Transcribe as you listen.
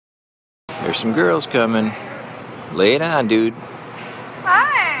There's some girls coming. Lay it on, dude.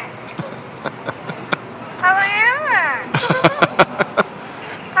 Hi. How are you?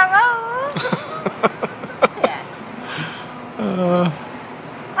 Hello.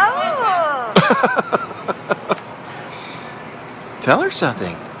 Oh. Tell her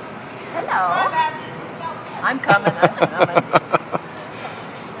something. Hello. I'm coming.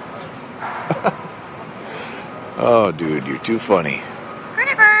 Oh, dude, you're too funny.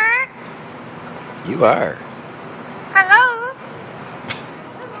 Pretty bird. You are. Hello.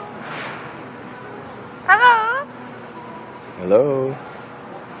 Hello. Hello.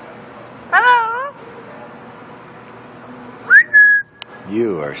 Hello.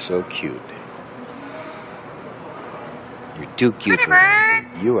 You are so cute. You're too cute Pretty for one bird.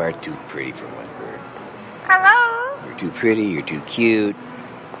 bird. You are too pretty for one bird. Hello. You're too pretty. You're too cute.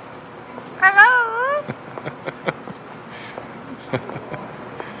 Hello.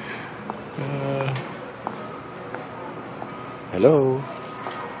 Hello.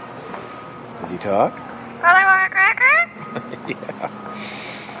 Does he talk? Hello, want a cracker? Yeah.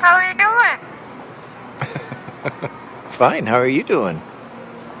 How are you doing? Fine. How are you doing?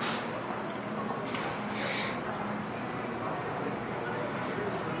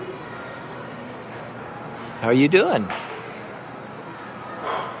 How are you doing?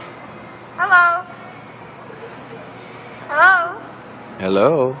 Hello. Hello.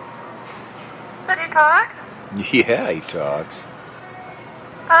 Hello. Did he talk? Yeah, he talks.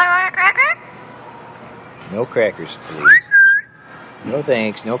 Hello, want a cracker? No crackers, please. No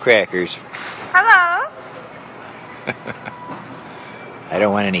thanks. No crackers. Hello. I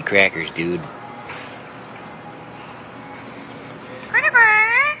don't want any crackers, dude. Pretty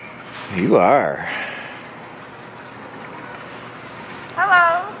bird. You are.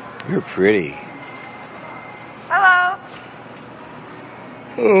 Hello. You're pretty. Hello.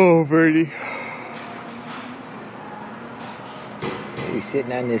 Oh, Verdi. You're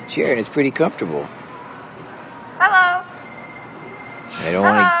sitting on this chair and it's pretty comfortable. Hello.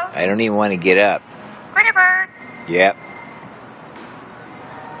 I don't even want to get up. Pretty bird. Yep.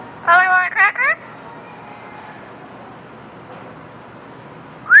 Hello, want a cracker?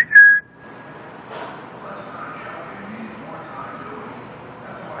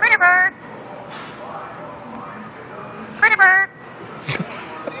 Pretty bird. Pretty bird.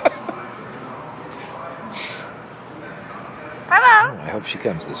 Hello. Oh, I hope she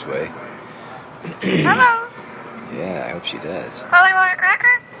comes this way. Hello. Yeah, I hope she does. Hello, want a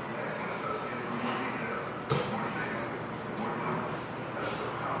cracker?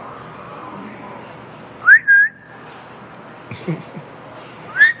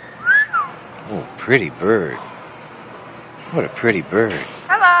 Oh, pretty bird. What a pretty bird.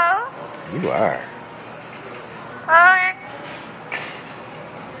 Hello. You are. Hi.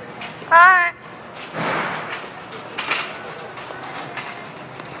 Hi.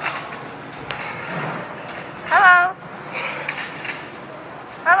 Hello.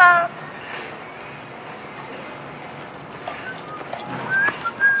 Hello.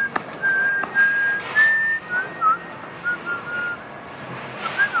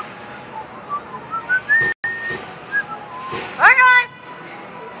 Okay.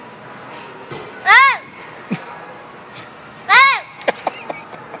 Hey. Hey.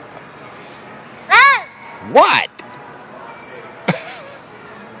 Hey. What?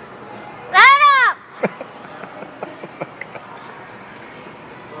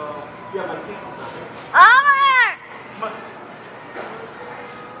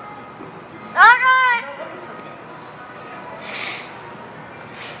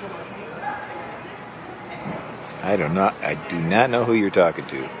 I do not know who you're talking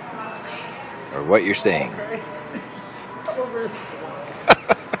to or what you're saying.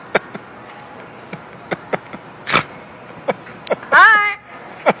 Hi.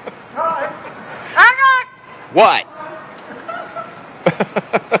 Hi. What?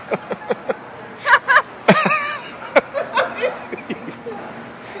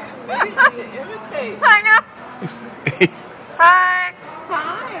 I know. Hi.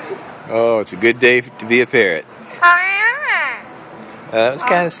 Oh, it's a good day to be a parrot. How are you? That was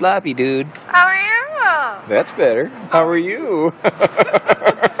kind of sloppy, dude. How are you? That's better. How are you?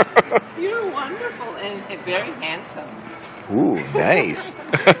 You're wonderful and very handsome. Ooh, nice.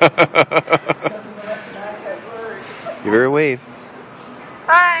 Give her a wave.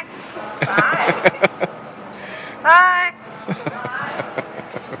 Hi. Hi. Hi.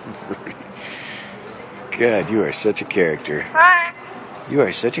 God, you are such a character. Hi. You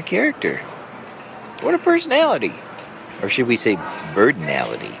are such a character. What a personality. Or should we say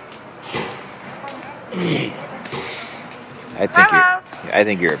birdinality? I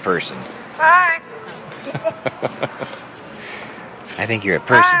think you're a person. Hi. I think you're a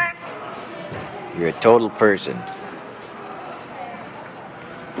person. Hi. You're a total person.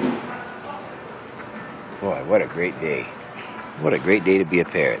 Boy, what a great day. What a great day to be a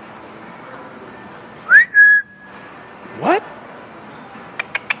parrot. What?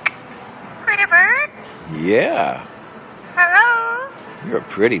 Pretty bird. Yeah, Hello. you're a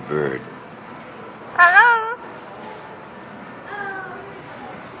pretty bird. Hello.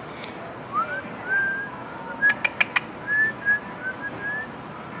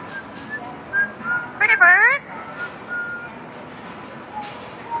 Pretty bird.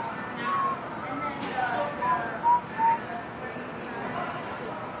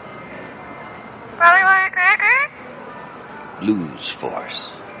 Probably want a cracker? Lose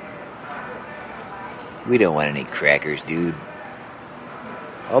force. We don't want any crackers, dude.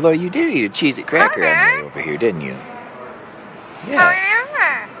 Although you did eat a Cheez-It cracker on the way over here, didn't you? How Yeah, are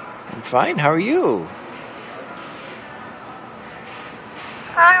you? I'm fine. How are you?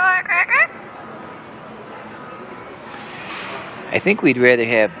 Probably want a cracker? I think we'd rather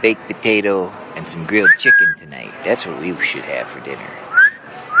have baked potato and some grilled chicken tonight. That's what we should have for dinner.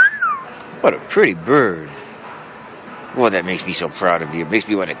 What a pretty bird. Well, that makes me so proud of you. It makes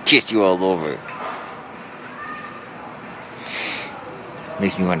me want to kiss you all over.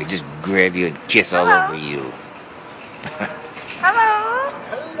 Makes me want to just grab you and kiss all Hello. over you. Hello.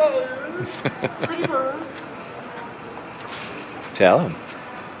 Pretty bird. Tell him.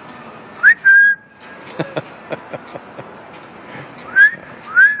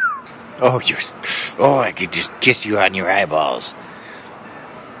 Oh, I could just kiss you on your eyeballs.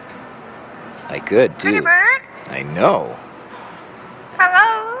 I could Pretty too. bird. I know.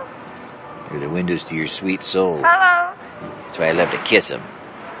 Hello. You're the windows to your sweet soul. Hello. That's why I love to kiss them.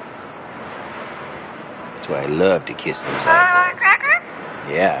 That's why I love to kiss those Probably want a eyeballs. cracker?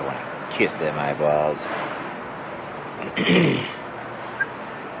 Yeah, I want to kiss them eyeballs.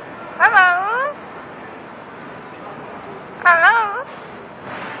 Hello. Hello.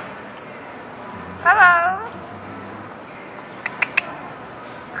 Hello.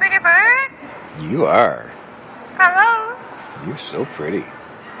 Pretty bird. You are. Hello. You're so pretty.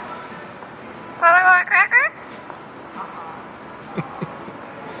 Probably want a cracker?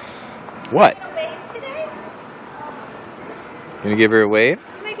 What? A wave today? Gonna give her a wave?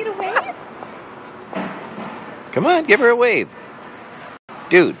 Can I get a wave? Come on, give her a wave.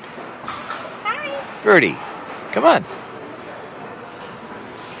 Dude, Hi. Verdi, come on.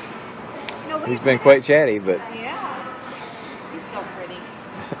 No wave. He's been quite chatty, but Yeah. He's so pretty.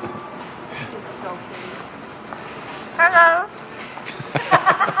 He's so pretty. Hello.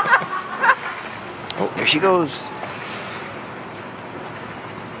 oh, there she goes.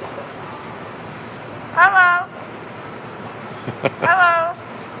 Hello. Hello.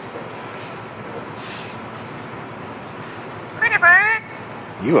 Pretty bird.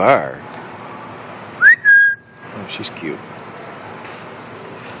 You are. Oh, she's cute.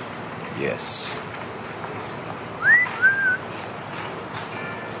 Yes.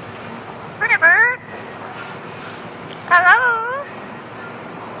 Pretty bird. Hello.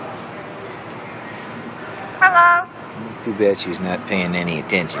 Hello. It's too bad she's not paying any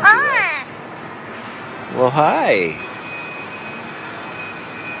attention to Hi. us. Well, hi.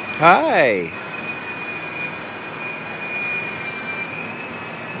 Hi.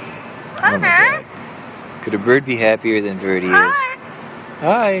 Oh my Okay. God. Could a bird be happier than Verdi is? Hi.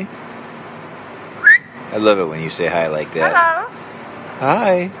 Hi. I love it when you say hi like that. Hello.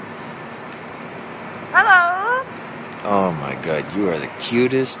 Hi. Hello. Oh my God, you are the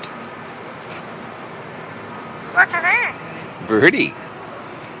cutest. What's your name? Verdi.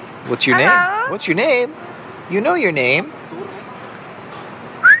 What's your Hello? name? What's your name? You know your name.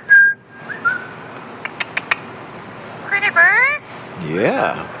 Pretty bird.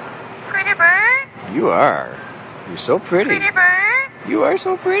 Yeah, Pretty bird. you are. You're so pretty. Pretty bird. You are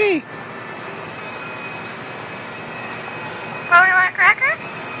so pretty. Probably want a cracker?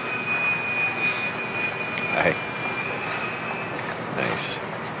 Hi. Nice.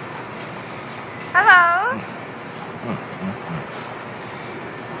 Hello.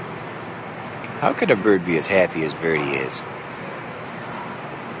 How could a bird be as happy as Verdi is?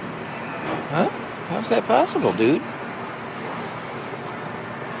 Huh? How's that possible, dude?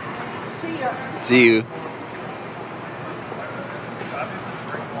 See ya. See you.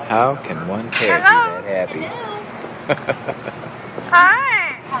 How can one parrot Hello? be that happy?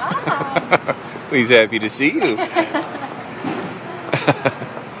 Hi. Well, he's happy to see you.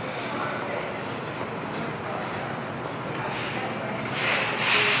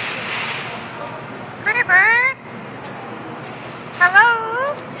 Pretty bird.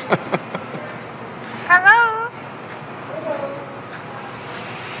 Hello.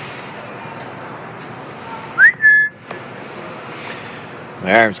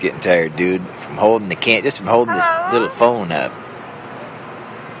 My arm's getting tired, dude, from holding the just from holding this Hello? little phone up.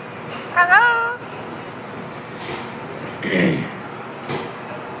 Hello?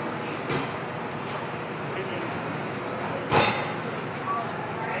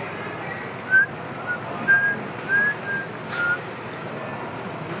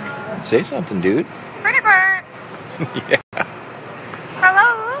 Say something, dude. Pretty bird. Yeah.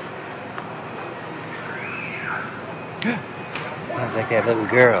 Hello? Sounds like that little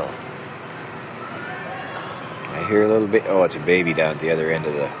girl. I hear a little bit. Oh, it's a baby down at the other end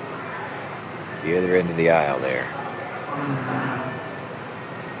of the aisle there.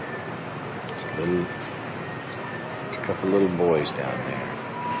 It's a couple little boys down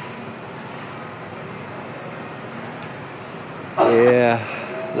there.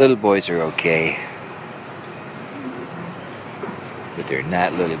 Yeah, little boys are okay, but they're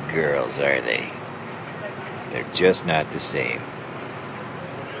not little girls, are they? They're just not the same.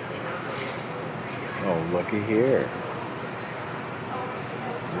 Oh, looky here.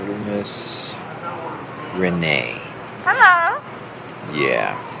 Little Miss Renee. Hello?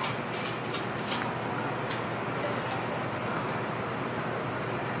 Yeah.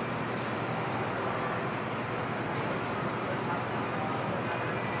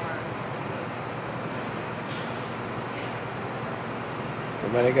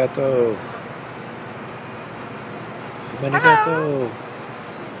 Tomarigato. Tomarigato.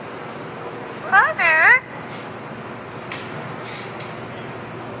 Hello there.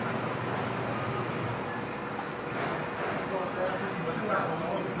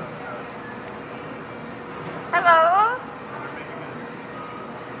 Hello?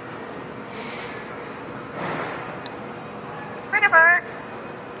 Pretty bird.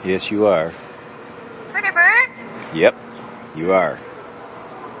 Yes, you are. Pretty bird. Yep, you are.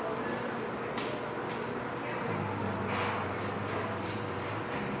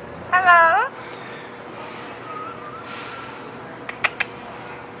 Hello?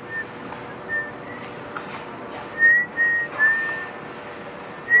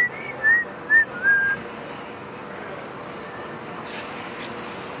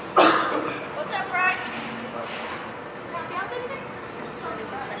 What's up, Brian?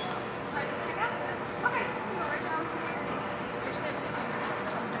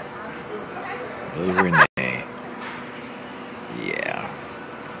 Little Renee. Yeah.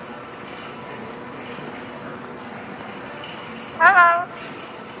 Hello?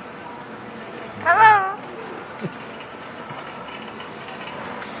 Hello?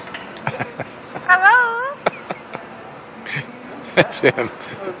 Hello? That's him.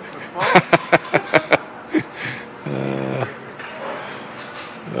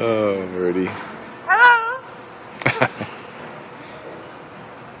 Oh, Verdi. Hello?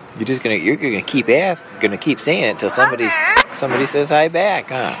 You're gonna keep saying it until somebody says hi back,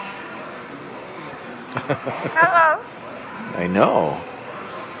 huh? Hello? I know.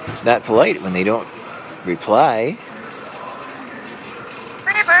 It's not polite when they don't reply.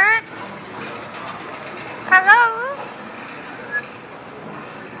 Pretty bird? Hello?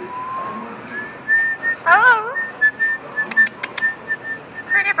 Hello?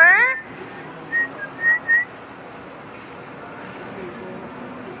 Pretty bird?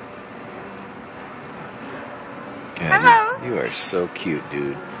 God, Hello? you are so cute,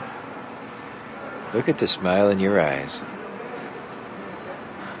 dude. Look at the smile in your eyes.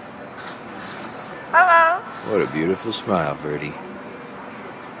 Hello? What a beautiful smile, Verdi.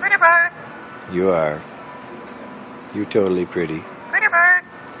 Pretty bird? You are. You're totally pretty. Pretty bird?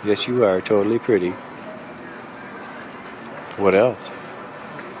 Yes, you are totally pretty. What else?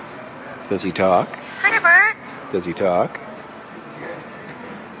 Does he talk? Pretty bird? Does he talk?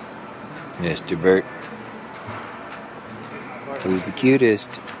 Mr. Bert. Who's the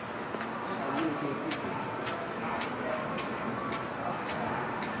cutest?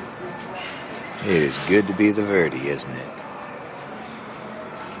 It is good to be the Verdi, isn't it?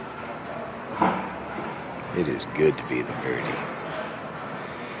 It is good to be the Verdi.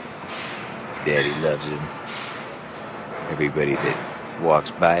 Daddy loves him. Everybody that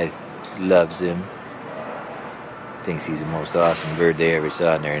walks by loves him. Thinks he's the most awesome bird they ever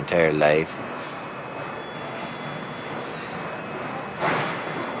saw in their entire life.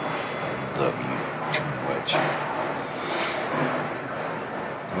 Love you too much.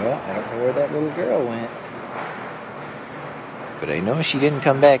 Well, I don't know where that little girl went. But I know she didn't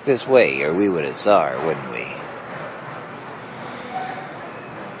come back this way, or we would have saw her, wouldn't we?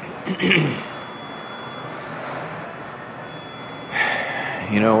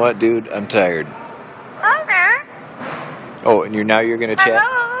 You know what, dude? I'm tired. Hello there? Oh, and you're gonna chat?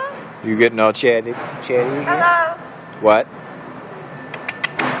 Hello? You're getting all chatty again? Hello? What?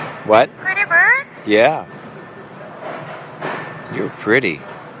 What? Pretty bird. Yeah. You're pretty.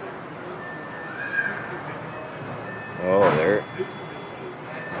 Oh,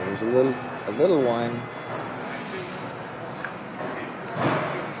 there's a little one.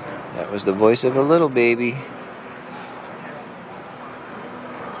 That was the voice of a little baby.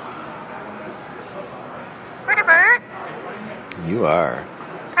 Pretty bird. You are.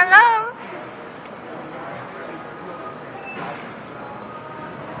 Hello.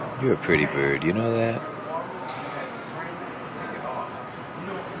 You're a pretty bird. You know that?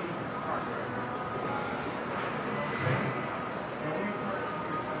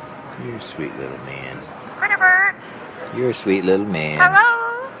 You're a sweet little man. Pretty bird. You're a sweet little man.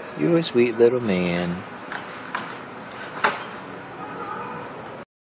 Hello. You're a sweet little man.